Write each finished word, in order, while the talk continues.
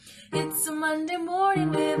It's a Monday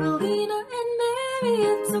morning with Alina and Mary.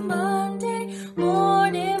 It's a Monday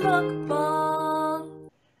morning mukbang.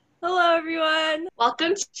 Hello, everyone.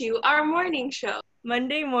 Welcome to our morning show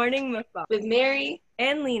Monday Morning Mukbang with Mary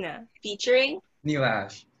and Lena, featuring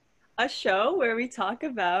Nilash. a show where we talk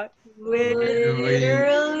about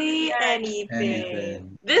literally anything.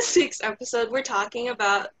 Anything. This week's episode, we're talking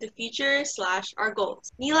about the future / our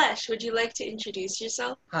goals. Nilesh, would you like to introduce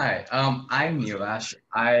yourself? Hi, I'm Nilash.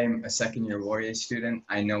 I'm a second-year Warrior student.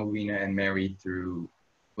 I know Lena and Mary through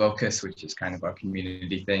Locus, which is kind of our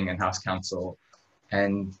community thing, and House Council.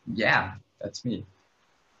 And yeah, that's me.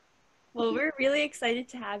 Well, we're really excited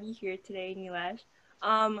to have you here today, Nilesh.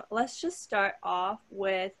 Let's just start off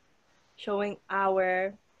with showing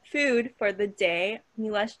our food for the day.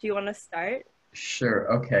 Nilesh, do you want to start?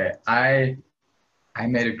 Sure, okay. I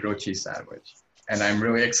made a grilled cheese sandwich, and I'm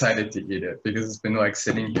really excited to eat it because it's been like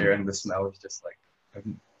sitting here and the smell is just like,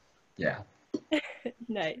 yeah.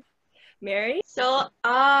 Nice. Mary? So,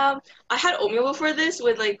 I had oatmeal before this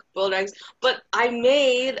with like boiled eggs, but I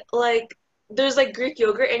made there's Greek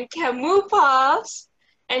yogurt and camu puffs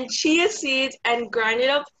and chia seeds and grinded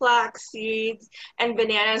up flax seeds and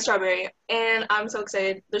banana and strawberry. And I'm so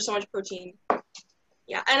excited. There's so much protein.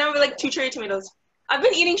 Yeah, and I'm with 2 cherry tomatoes. I've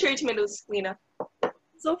been eating cherry tomatoes, Lena.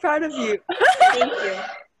 So proud of you. Thank you.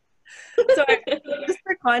 So just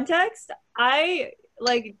for context, I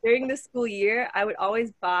during the school year, I would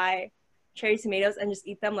always buy cherry tomatoes and just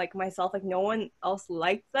eat them myself. No one else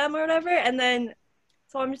liked them or whatever. And then,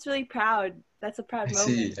 so I'm just really proud. That's a proud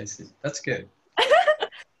moment. I see. That's good.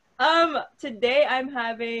 Today I'm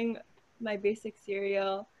having my basic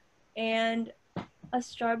cereal and a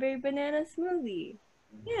strawberry banana smoothie.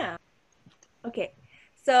 Yeah. Okay.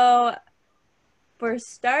 So for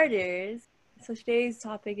starters, so today's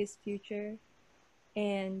topic is future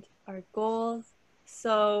and our goals.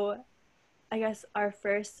 So I guess our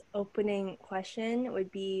first opening question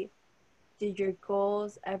would be, did your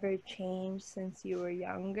goals ever change since you were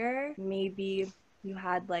younger? Maybe you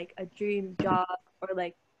had a dream job,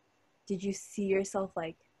 or did you see yourself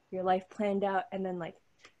your life planned out and then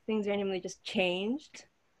things randomly just changed?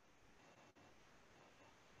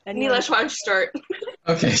 Nilesh, why don't you start?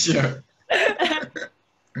 Okay, sure.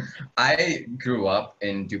 I grew up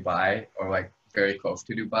in Dubai, or very close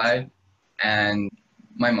to Dubai, and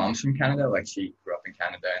my mom's from Canada. She grew up in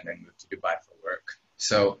Canada and then moved to Dubai for work.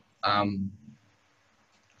 So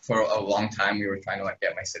for a long time we were trying to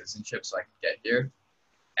get my citizenship so I could get here,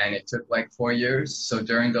 and it took 4 years. So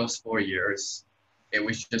during those 4 years, it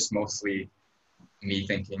was just mostly me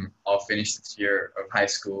thinking I'll finish this year of high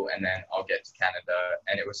school and then I'll get to Canada,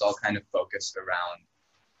 and it was all kind of focused around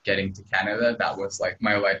getting to Canada. That was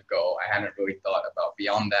my life goal. I hadn't really thought about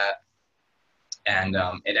beyond that. And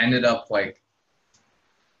it ended up I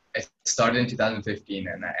started in 2015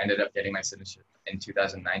 and I ended up getting my citizenship in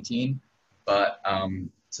 2019. But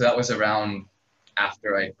so that was around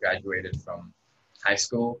after I graduated from high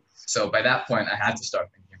school. So by that point, I had to start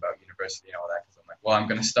thinking about university and all that, because I'm well, I'm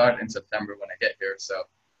going to start in September when I get here. So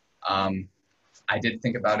I did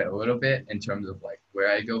think about it a little bit in terms of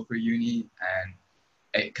where I go for uni, and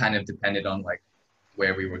it kind of depended on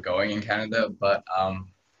where we were going in Canada. But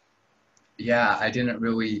yeah, I didn't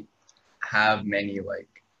really have many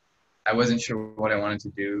I wasn't sure what I wanted to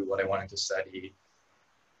do, what I wanted to study,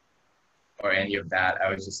 or any of that. I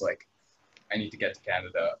was just I need to get to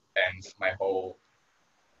Canada, and my whole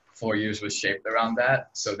 4 years was shaped around that.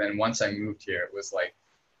 So then once I moved here, it was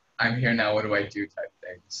I'm here now, what do I do type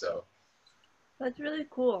thing. So that's really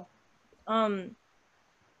cool.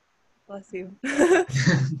 Bless you.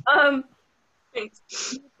 Thanks.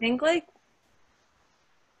 I think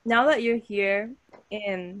now that you're here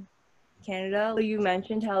in Canada, you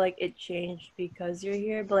mentioned how it changed because you're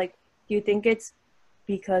here, but do you think it's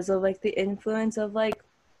because of the influence of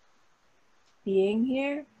being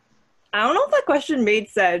here? I don't know if that question made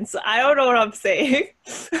sense. I don't know what I'm saying.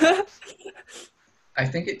 I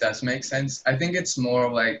think it does make sense. I think it's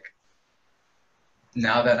more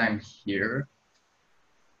now that I'm here,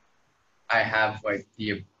 I have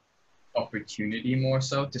the opportunity more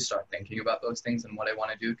so to start thinking about those things and what I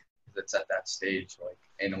want to do, because it's at that stage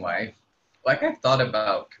in life. I've thought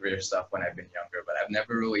about career stuff when I've been younger, but I've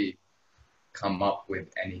never really come up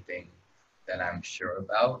with anything that I'm sure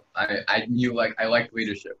about. I knew I liked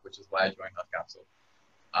leadership, which is why I joined House Council,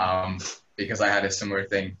 because I had a similar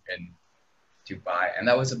thing in Dubai, and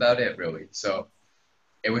that was about it really. So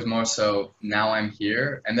it was more so now I'm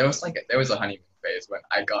here, and there was a honeymoon phase when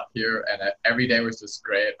I got here, and every day was just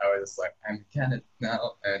great. I was just I'm in Canada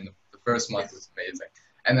now, and the first month was amazing.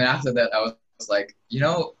 And then after that, I was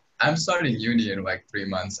I'm starting uni in like 3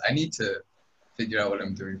 months. I need to figure out what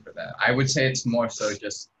I'm doing for that. I would say it's more so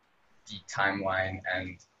just the timeline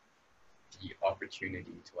and the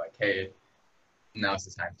opportunity to like, hey, now's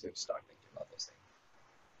the time to start thinking about those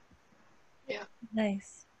things.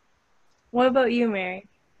 Nice. What about you, Mary?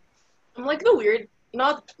 I'm like the weird,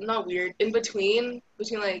 not weird, in between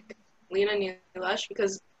like Lena and Nilesh,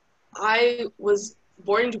 because I was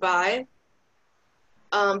born in Dubai,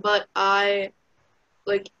 but I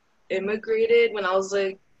like immigrated when I was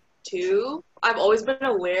like 2. I've always been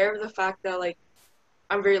aware of the fact that like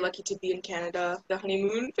I'm very lucky to be in Canada. The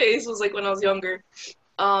honeymoon phase was like when I was younger,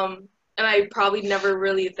 and I probably never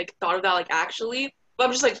really like thought of that like actually. But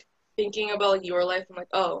I'm just like thinking about like your life and like,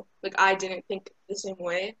 oh, like I didn't think the same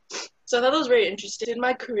way. So I thought that was very interesting. Did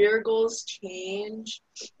my career goals change?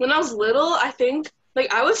 When I was little, I think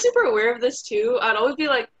like I was super aware of this too. I'd always be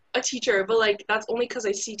like a teacher, but like that's only because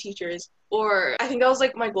I see teachers. Or I think that was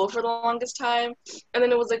like my goal for the longest time. And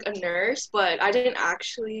then it was like a nurse, but I didn't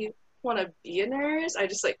actually want to be a nurse. I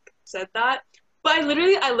just like said that. But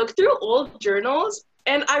I looked through old journals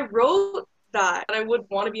and I wrote that and I would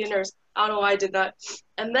want to be a nurse. I don't know why I did that.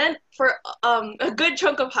 And then for a good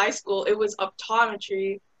chunk of high school, it was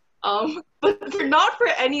optometry. But not for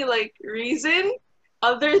any like reason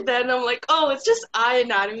other than I'm like, oh, it's just eye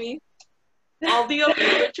anatomy. All the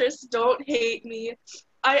optometrists don't hate me.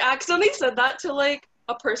 I accidentally said that to like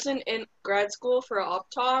a person in grad school for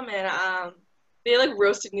optom, and they like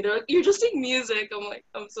roasted me. They're like, "You're just in music." I'm like,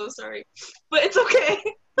 "I'm so sorry," but it's okay.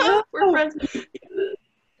 We're friends.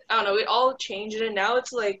 I don't know. It all changed, and now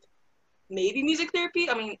it's like maybe music therapy.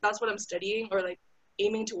 I mean, that's what I'm studying or like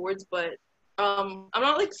aiming towards, but I'm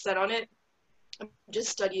not like set on it. I'm just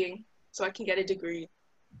studying so I can get a degree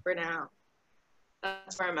for now.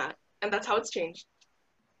 That's where I'm at, and that's how it's changed.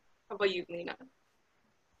 How about you, Lena?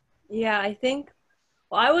 Yeah, I think,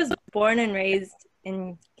 well, I was born and raised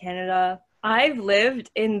in Canada. I've lived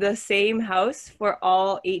in the same house for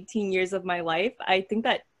all 18 years of my life. I think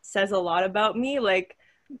that says a lot about me. Like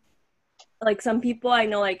some people I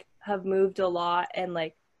know like have moved a lot, and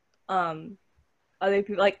like other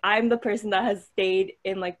people, like I'm the person that has stayed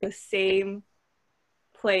in like the same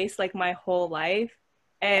place like my whole life.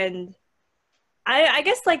 And I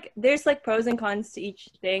guess like there's like pros and cons to each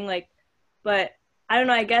thing, like, but I don't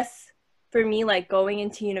know, I guess for me, like going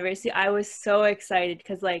into university, I was so excited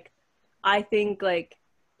because like I think like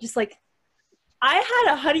just like I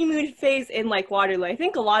had a honeymoon phase in like Waterloo. I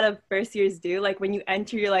think a lot of first years do. Like when you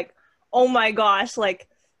enter, you're like, oh my gosh, like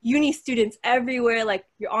uni students everywhere, like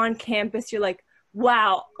you're on campus, you're like,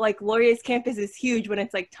 wow, like Laurier's campus is huge when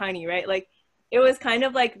it's like tiny, right? Like it was kind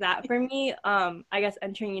of like that for me, I guess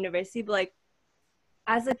entering university. But like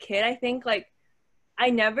as a kid, I think like I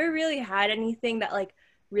never really had anything that like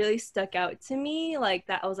really stuck out to me, like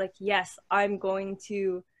that I was like, yes, I'm going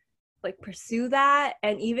to like pursue that.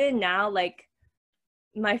 And even now, like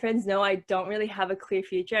my friends know I don't really have a clear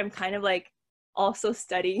future. I'm kind of like also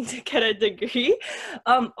studying to get a degree.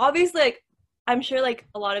 Obviously, like I'm sure like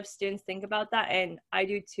a lot of students think about that, and I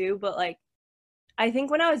do too. But like I think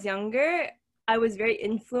when I was younger, I was very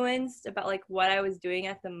influenced about like what I was doing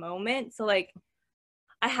at the moment. So like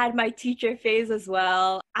I had my teacher phase as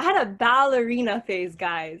well. I had a ballerina phase,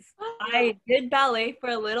 guys. I did ballet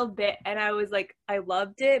for a little bit and I was like, I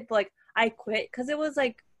loved it, but like I quit because it was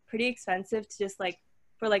like pretty expensive to just like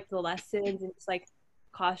for like the lessons and just like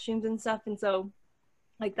costumes and stuff. And so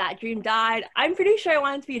like that dream died. I'm pretty sure I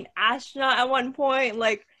wanted to be an astronaut at one point.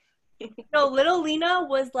 Like, little Lena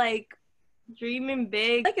was like dreaming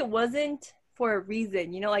big. Like it wasn't for a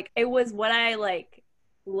reason, like it was what I like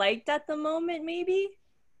liked at the moment maybe.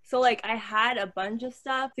 So like I had a bunch of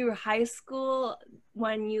stuff through high school.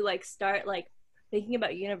 When you like start like thinking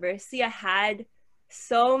about university, I had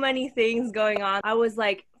so many things going on. I was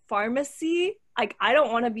like pharmacy, like I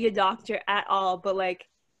don't want to be a doctor at all, but like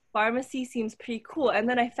pharmacy seems pretty cool. And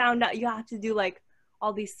then I found out you have to do like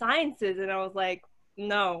all these sciences and I was like,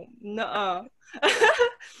 no.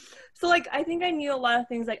 So like I think I knew a lot of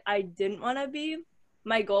things like I didn't want to be.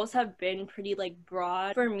 My goals have been pretty like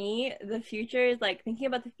broad. For me, the future is like thinking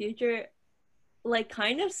about the future like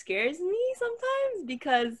kind of scares me sometimes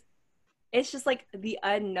because it's just like the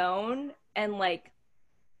unknown. And like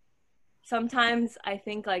sometimes I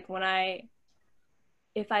think like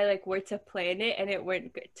if I like were to plan it and it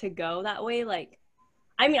weren't to go that way, like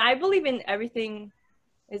I mean I believe in everything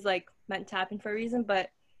is like meant to happen for a reason, but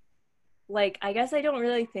like I guess I don't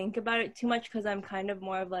really think about it too much because I'm kind of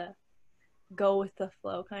more of a go with the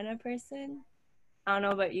flow kind of person. I don't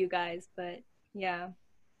know about you guys, but yeah.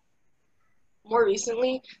 More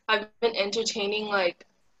recently, I've been entertaining like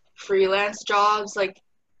freelance jobs, like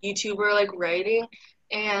YouTuber like writing,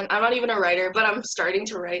 and I'm not even a writer, but I'm starting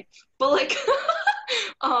to write. But like,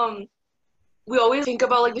 we always think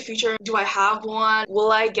about like the future. Do I have one?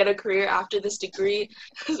 Will I get a career after this degree?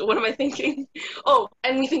 What am I thinking? Oh,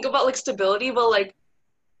 and we think about like stability, but like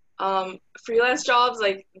freelance jobs,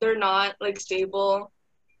 like they're not like stable.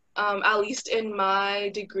 At least in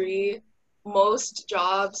my degree, most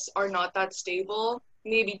jobs are not that stable.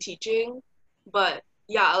 Maybe teaching, but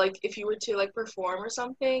yeah, like if you were to like perform or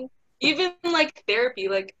something, even like therapy,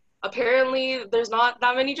 like apparently there's not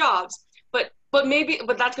that many jobs. But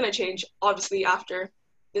that's gonna change obviously after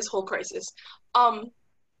this whole crisis. Um,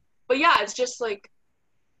 but yeah, it's just like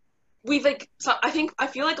we like so I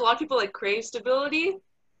feel like a lot of people like crave stability,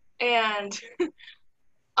 and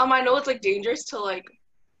I know it's like dangerous to like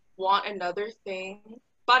want another thing.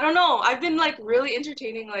 But I don't know. I've been like really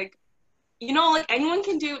entertaining like like anyone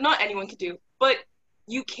can do, not anyone can do, but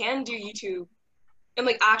you can do YouTube and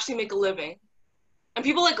like actually make a living. And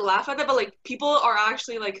people like laugh at that, but like people are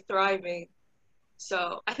actually like thriving.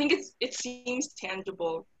 So I think it seems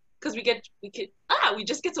tangible because we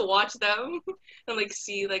just get to watch them and like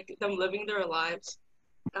see like them living their lives.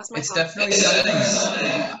 That's my It's thought. definitely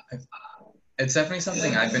something. It's definitely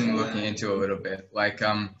something I've been looking into a little bit. Like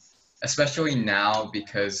especially now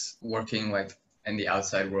because working like in the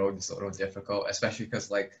outside world is a little difficult, especially because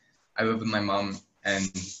like I live with my mom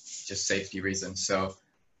and just safety reasons. So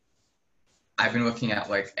I've been looking at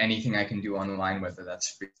like anything I can do online, whether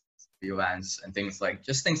that's freelance and things like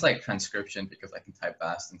transcription because I can type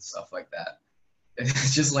fast and stuff like that.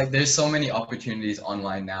 It's just like there's so many opportunities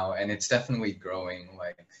online now, and it's definitely growing.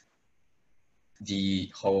 Like the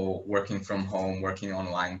whole working from home, working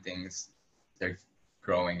online things, they're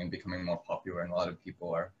growing and becoming more popular, and a lot of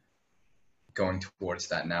people are going towards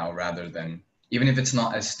that now rather than, even if it's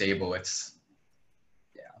not as stable, it's,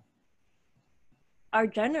 yeah. Our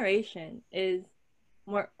generation is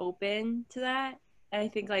more open to that. And I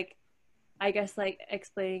think like I guess like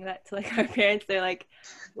explaining that to like our parents, they're like,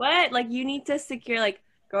 what? Like you need to secure like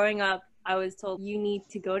growing up, I was told you need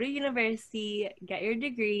to go to university, get your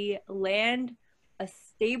degree, land a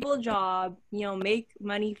stable job, make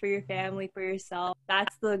money for your family, for yourself.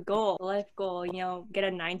 That's the goal, life goal, get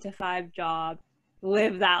a 9 to 5 job,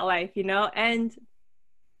 live that life, and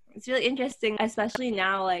it's really interesting, especially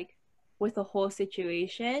now, like with the whole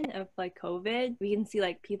situation of like COVID, we can see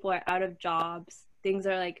like people are out of jobs. Things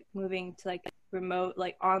are like moving to like remote,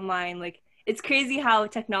 like online. Like it's crazy how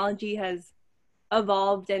technology has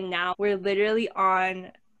evolved, and now we're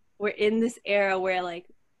in this era where like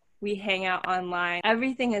we hang out online.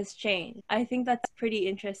 Everything has changed. I think that's pretty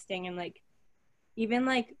interesting and like even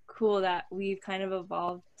like cool that we've kind of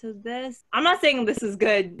evolved to this. I'm not saying this is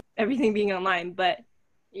good, everything being online, but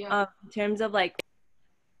Yeah. in terms of like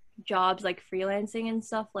jobs like freelancing and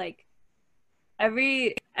stuff, like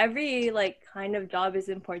every like kind of job is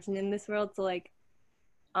important in this world. So like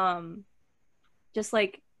just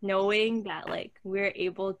like knowing that like we're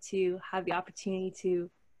able to have the opportunity to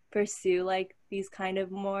pursue like these kind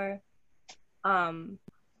of more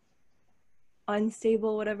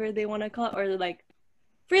unstable, whatever they want to call it, or like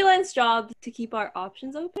freelance jobs to keep our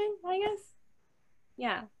options open, I guess.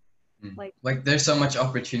 Yeah. Like there's so much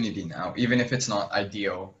opportunity now, even if it's not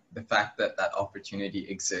ideal. The fact that that opportunity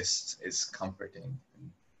exists is comforting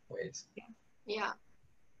in ways. Yeah.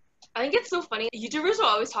 I think it's so funny. YouTubers will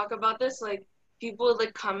always talk about this, like people would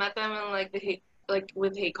like come at them and like the hate, like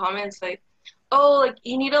with hate comments, like, oh, like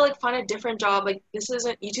you need to like find a different job. Like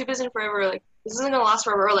YouTube isn't forever. Like this isn't gonna last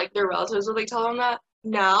forever. Or, like their relatives would like tell them that.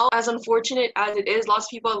 Now, as unfortunate as it is, lots of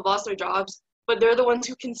people have lost their jobs, but they're the ones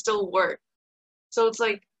who can still work. So it's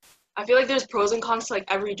like, I feel like there's pros and cons to like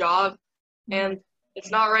every job, and it's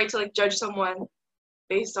not right to like judge someone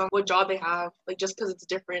based on what job they have, like just because it's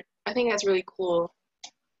different. I think that's really cool.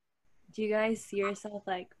 Do you guys see yourself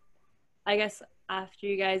like, I guess after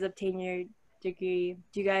you guys obtain your degree,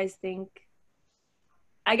 do you guys think,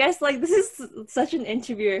 I guess like this is such an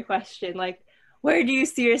interviewer question, like where do you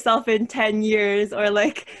see yourself in 10 years, or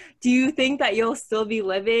like do you think that you'll still be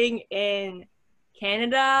living in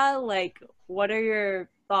Canada? Like what are your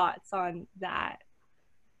thoughts on that?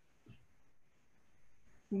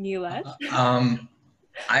 Nilesh?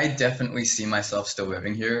 I definitely see myself still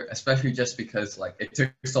living here, especially just because like it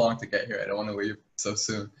took so long to get here. I don't want to leave so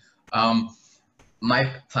soon.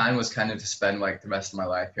 My plan was kind of to spend like the rest of my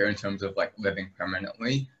life here in terms of like living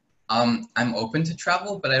permanently. I'm open to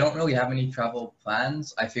travel, but I don't really have any travel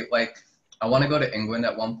plans. I feel like I want to go to England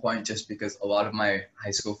at one point just because a lot of my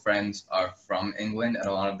high school friends are from England and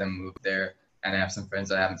a lot of them moved there. And I have some friends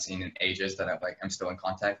that I haven't seen in ages that I'm still in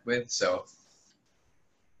contact with. So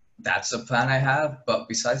that's a plan I have. But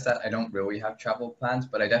besides that, I don't really have travel plans.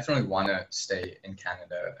 But I definitely want to stay in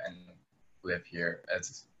Canada and live here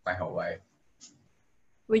as my whole life.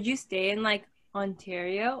 Would you stay in like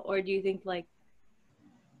Ontario, or do you think like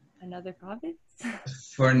another province?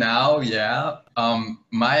 For now, yeah.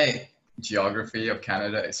 My geography of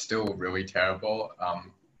Canada is still really terrible.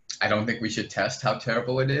 I don't think we should test how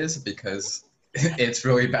terrible it is because it's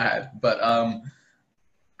really bad. But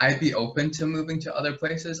I'd be open to moving to other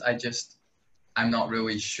places. I'm not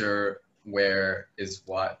really sure where is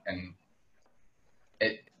what, and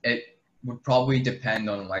it would probably depend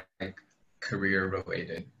on like career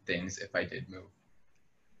related things if I did move.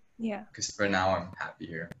 Yeah, Because for now I'm happy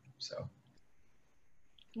here. So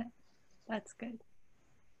that's good.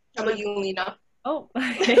 How about you, Lena? Oh,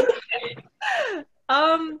 okay.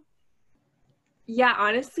 Yeah,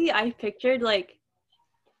 honestly, I pictured like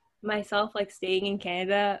myself like staying in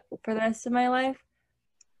Canada for the rest of my life.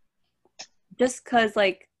 Just 'cause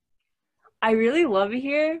like I really love it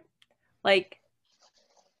here. Like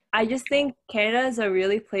I just think Canada is a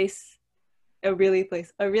really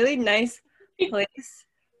nice place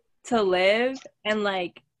to live, and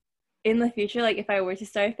like in the future, like if I were to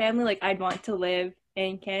start a family, like I'd want to live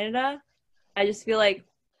in Canada. I just feel like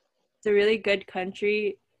it's a really good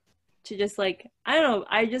country to just like, I don't know,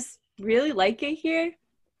 I just really like it here.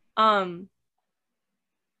 Um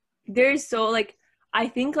there's so like I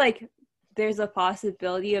think like there's a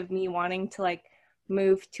possibility of me wanting to like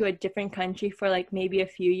move to a different country for like maybe a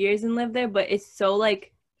few years and live there, but it's so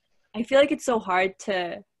like I feel like it's so hard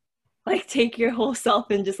to like take your whole self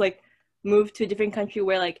and just like move to a different country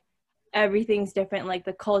where like everything's different, like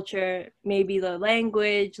the culture, maybe the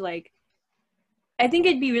language. Like I think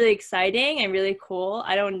it'd be really exciting and really cool.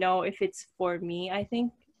 I don't know if it's for me, I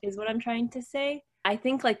think is what I'm trying to say. I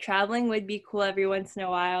think like traveling would be cool every once in a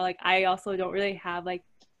while. Like I also don't really have like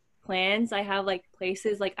plans. I have like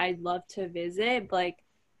places like I'd love to visit, but like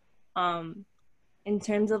in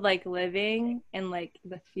terms of like living and like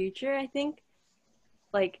the future, I think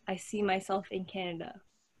like I see myself in Canada.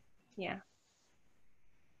 Yeah.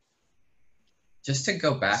 just to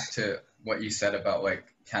go back to what you said about like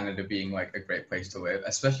Canada being like a great place to live,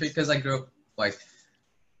 especially because I grew up like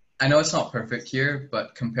I know it's not perfect here,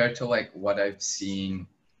 but compared to like what I've seen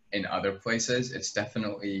in other places, it's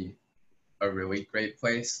definitely a really great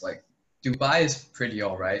place. Like Dubai is pretty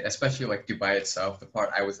all right, especially like Dubai itself. The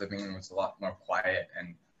part I was living in was a lot more quiet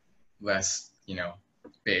and less,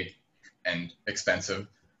 big and expensive.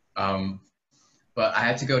 Um, but I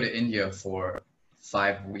had to go to India for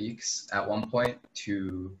 5 weeks at one point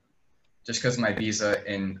to just because my visa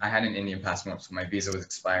I had an Indian passport, so my visa was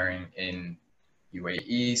expiring in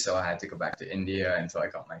UAE, so I had to go back to India until I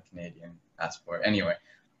got my Canadian passport. Anyway,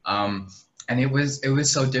 and it was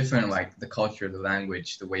so different, like the culture, the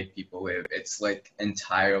language, the way people live. It's like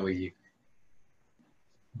entirely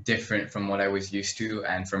different from what I was used to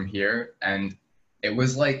and from here. And it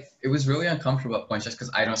was really uncomfortable at points just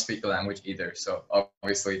because I don't speak the language either. So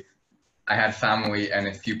obviously I had family and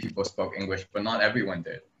a few people spoke English, but not everyone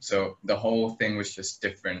did. So the whole thing was just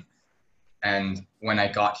different. And when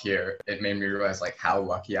I got here, it made me realize like how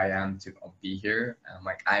lucky I am to be here. And I'm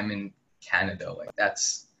like, I'm in Canada. Like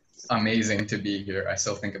that's amazing to be here. I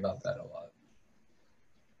still think about that a lot.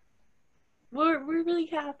 We're really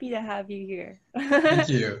happy to have you here. Thank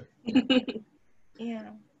you.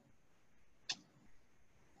 Yeah.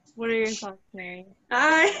 What are your thoughts, Mary?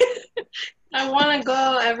 I want to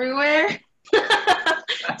go everywhere.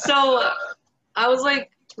 So I was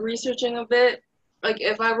like researching a bit. Like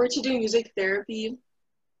if I were to do music therapy,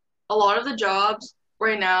 a lot of the jobs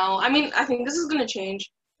right now, I mean, I think this is gonna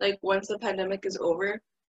change like once the pandemic is over.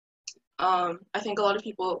 I think a lot of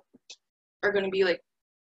people are gonna be like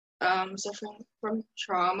suffering from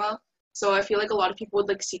trauma. So I feel like a lot of people would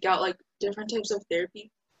like seek out like different types of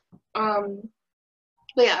therapy.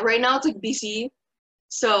 But yeah, right now it's like BC.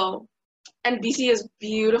 So, and BC is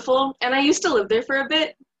beautiful. And I used to live there for a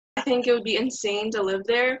bit. I think it would be insane to live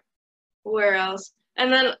there. Where else?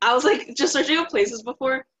 And then I was like just searching up places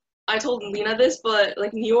before. I told Lena this, but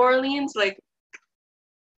like New Orleans, like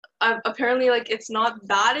apparently like it's not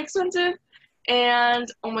that expensive. And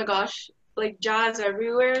oh my gosh, like jazz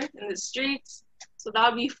everywhere in the streets. So that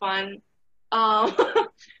would be fun. I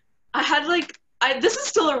had like this is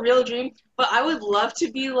still a real dream, but I would love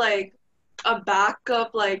to be like a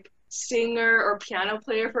backup like singer or piano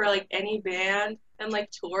player for like any band and like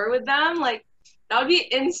tour with them. Like that would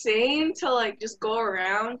be insane to like just go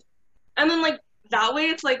around. And then like that way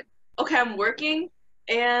it's like, okay, I'm working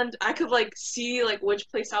and I could like see like which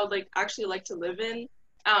place I would like actually like to live in.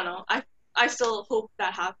 I don't know. I still hope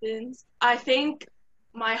that happens. I think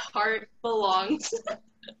my heart belongs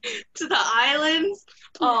to the islands.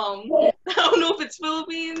 I don't know if it's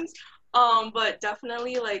Philippines, but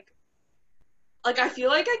definitely like I feel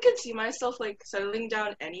like I could see myself like settling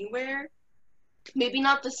down anywhere. Maybe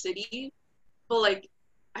not the city, but like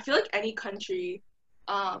I feel like any country.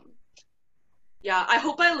 Um, yeah, I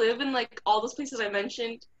hope I live in like all those places I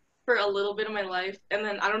mentioned for a little bit of my life, and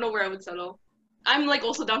then I don't know where I would settle. I'm like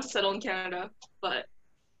also down to settle in Canada, but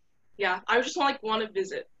yeah, I just want to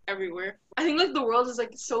visit everywhere. I think like the world is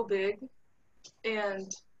like so big,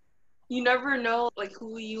 and you never know like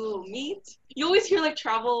who you will meet. You always hear like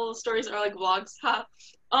travel stories or like vlogs, ha.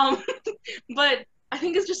 Um, but I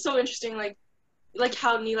think it's just so interesting, like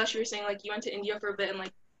how Neelash, you were saying like you went to India for a bit and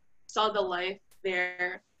like saw the life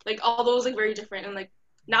there. Like all those like very different, and like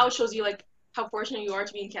now it shows you like how fortunate you are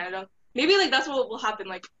to be in Canada. Maybe like that's what will happen.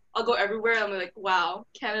 Like I'll go everywhere and I'm like, wow,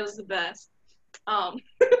 Canada's the best. Um,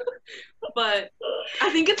 but I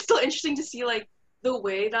think it's still interesting to see like the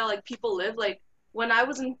way that like people live. Like when I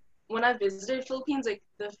was in when I visited Philippines, like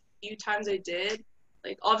the few times I did,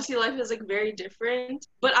 like obviously life is like very different.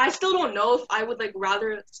 But I still don't know if I would like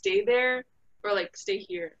rather stay there or like stay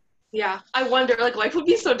here. Yeah, I wonder like life would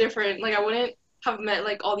be so different. Like I wouldn't have met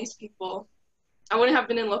like all these people. I wouldn't have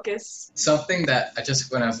been in Locust. Something that I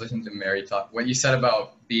just when I was listening to Mary talk, what you said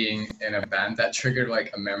about being in a band, that triggered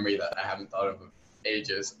like a memory that I haven't thought of in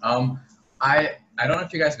ages. I don't know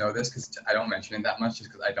if you guys know this because I don't mention it that much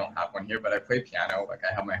just because I don't have one here, but I play piano like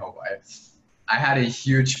I have my whole life. I had a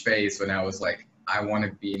huge phase when I was like, I want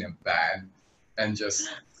to be in a band, and just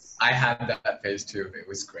I had that phase too. It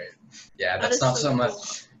was great. Yeah, That that's is not so so much. cool.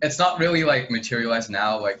 It's not really like materialized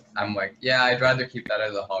now. Like I'm like, yeah, I'd rather keep that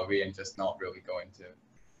as a hobby and just not really go into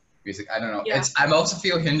music. I don't know. Yeah. It's I'm also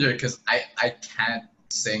feel hindered because I can't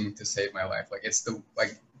sing to save my life. Like it's the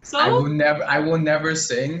like So I will never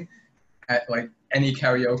sing at like any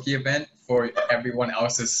karaoke event for everyone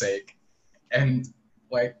else's sake. And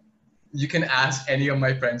like you can ask any of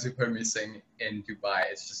my friends who've heard me sing in Dubai,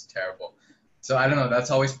 it's just terrible. So I don't know,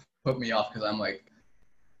 that's always put me off because I'm like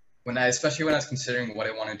especially when I was considering what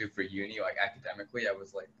I want to do for uni, like academically, I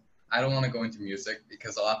was like, I don't want to go into music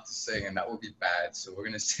because I'll have to sing and that will be bad. So we're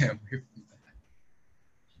gonna stay away from that.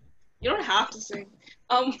 you don't have to sing.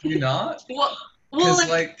 Do you not? Well, Because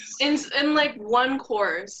like in like one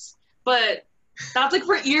course, but that's like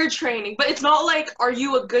for ear training. But it's not like are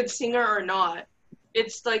you a good singer or not.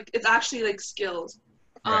 It's like it's actually like skills.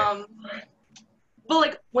 Right. But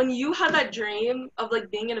like when you had that dream of like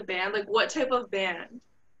being in a band, like what type of band?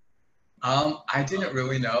 I didn't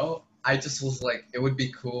really know. I just was like, it would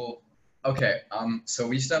be cool. Okay, so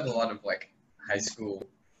we used to have a lot of like high school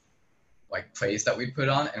like plays that we'd put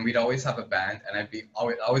on, and we'd always have a band, and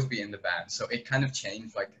always be in the band. So it kind of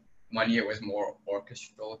changed. Like one year it was more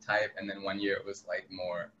orchestral type, and then one year it was like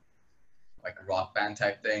more like a rock band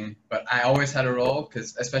type thing. But I always had a role,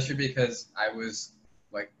 especially because I was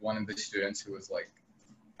like one of the students who was like,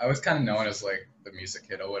 I was kind of known as like the music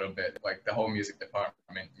kid a little bit. Like the whole music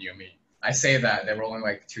department knew me. I say that there were only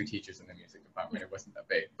like 2 teachers in the music department. It wasn't that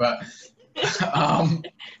big, but um,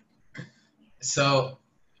 so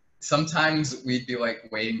sometimes we'd be like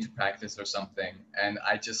waiting to practice or something, and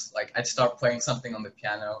I just like I'd start playing something on the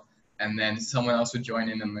piano, and then someone else would join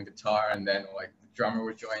in on the guitar, and then like the drummer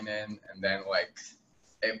would join in, and then like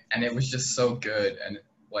it was just so good, and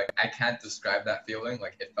like I can't describe that feeling.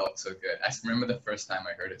 Like it felt so good. I remember the first time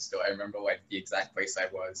I heard it. Still, I remember like the exact place I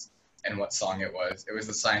was and what song it was. It was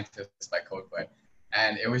The Scientist by Coldplay,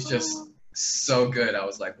 and it was just so good. I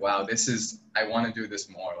was like, wow, I want to do this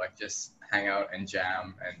more. Like just hang out and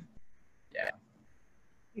jam, and yeah,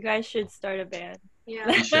 You guys should start a band. Yeah.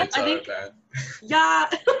 we should I start think that. yeah.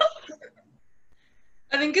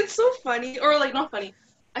 I think it's so funny, or like not funny.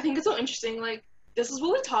 I think it's so interesting. Like this is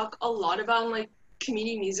what we talk a lot about in like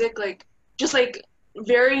community music, like just like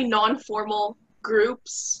very non-formal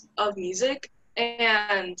groups of music,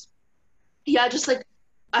 and yeah, just like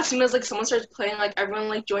as soon as like someone starts playing, like everyone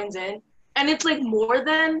like joins in, and it's more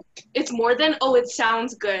than oh it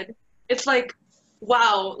sounds good. It's like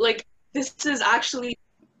wow, like this is actually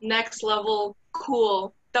next level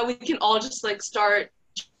cool that we can all just like start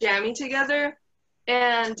jamming together.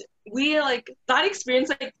 And we like that experience,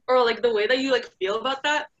 like or like the way that you like feel about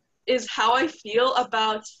that is how I feel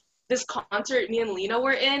about this concert me and Lena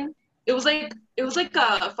were in. It was like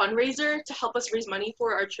a fundraiser to help us raise money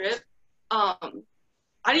for our trip.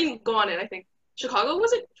 I didn't go on it. I think Chicago,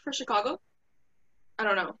 was it for Chicago? I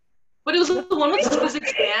don't know, but it was the one with the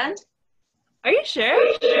physics band. Are you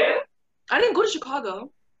sure? I didn't go to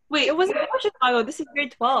Chicago. Wait, It wasn't for Chicago. This is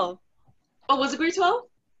grade 12. oh, was it grade 12?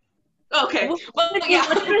 Okay, What- well, what- yeah.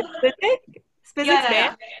 what is Civic? Physics Yeah.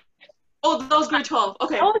 band? Oh, that was grade 12.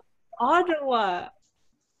 Okay. Oh, Ottawa.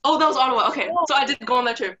 Oh, that was Ottawa. Okay. So I did go on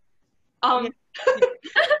that trip. Um,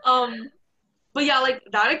 but yeah, like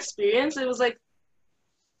that experience, it was like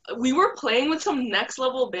we were playing with some next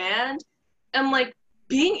level band, and like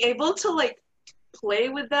being able to like play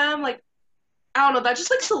with them, like I don't know, that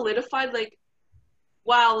just like solidified like,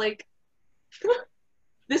 wow, like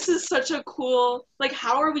this is such a cool, like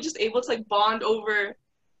how are we just able to like bond over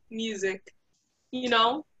music, you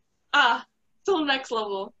know? Still next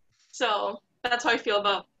level. So that's how I feel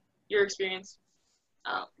about your experience.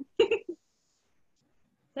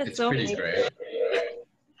 That's It's so pretty amazing.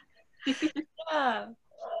 great. Yeah.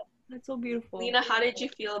 That's so beautiful. Lena, how did you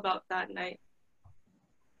feel about that night?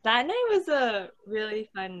 That night was a really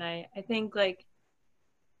fun night. I think like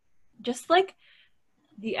just like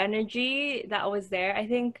the energy that was there. I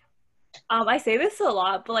think I say this a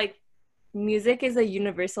lot, but like music is a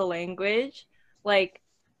universal language. Like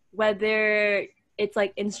whether it's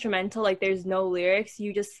like instrumental, like there's no lyrics,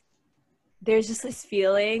 there's just this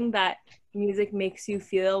feeling that music makes you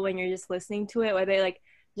feel when you're just listening to it, whether like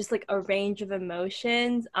just like a range of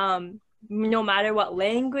emotions, no matter what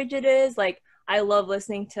language it is. Like I love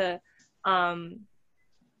listening to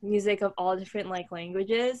music of all different like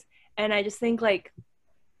languages, and I just think like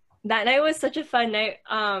that night was such a fun night.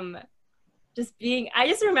 I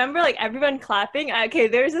just remember like everyone clapping. Okay,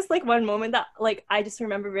 there was this like one moment that like I just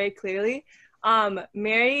remember very clearly.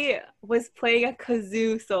 Mary was playing a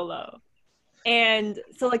kazoo solo, and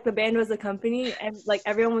so like the band was accompanying and like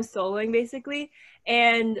everyone was soloing basically,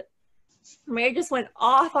 and Mary just went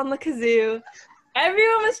off on the kazoo.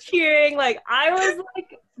 Everyone was cheering, like I was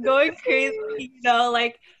like going crazy,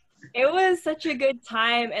 like it was such a good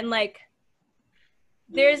time. And like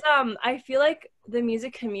there's I feel like the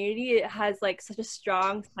music community has like such a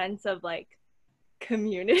strong sense of like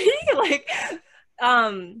community. Like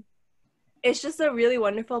it's just a really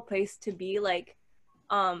wonderful place to be, like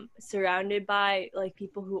surrounded by like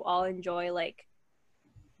people who all enjoy like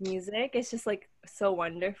music. It's just like so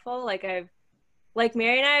wonderful. Like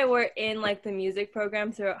Mary and I were in like the music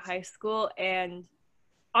program throughout high school, and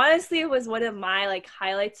honestly it was one of my like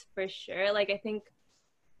highlights for sure. Like I think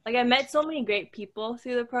like I met so many great people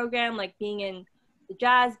through the program, like being in the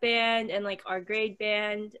jazz band and like our grade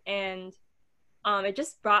band, and it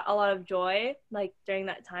just brought a lot of joy like during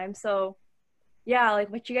that time. So yeah,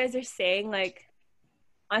 like what you guys are saying like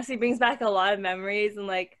honestly brings back a lot of memories, and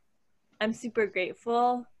like I'm super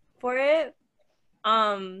grateful for it.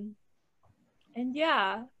 And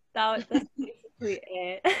yeah, that's basically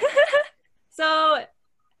it. So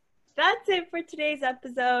that's it for today's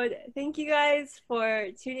episode. Thank you guys for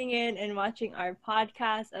tuning in and watching our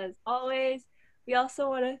podcast as always. We also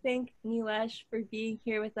want to thank Nilesh for being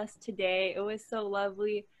here with us today. It was so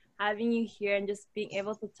lovely having you here and just being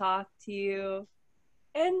able to talk to you.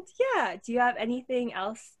 And yeah, do you have anything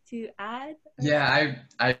else to add? Yeah,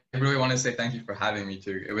 I really want to say thank you for having me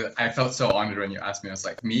too. I felt so honored when you asked me. I was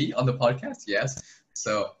like, me on the podcast? Yes.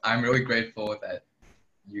 So I'm really grateful that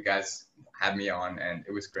you guys had me on, and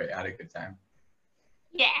it was great. I had a good time.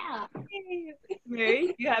 Yeah. Mary,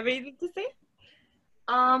 do you have anything to say?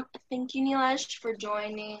 Thank you, Nilesh, for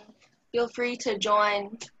joining. Feel free to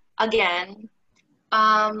join again.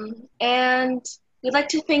 And we'd like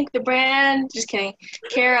to thank the brand, just kidding,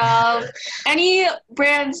 Care of. Any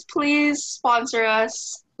brands, please sponsor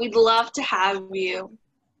us. We'd love to have you.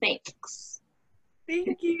 Thanks.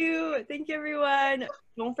 Thank you. Thank you, everyone.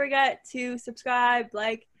 Don't forget to subscribe,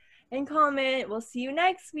 like, and comment. We'll see you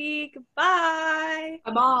next week. Bye.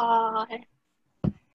 Bye-bye.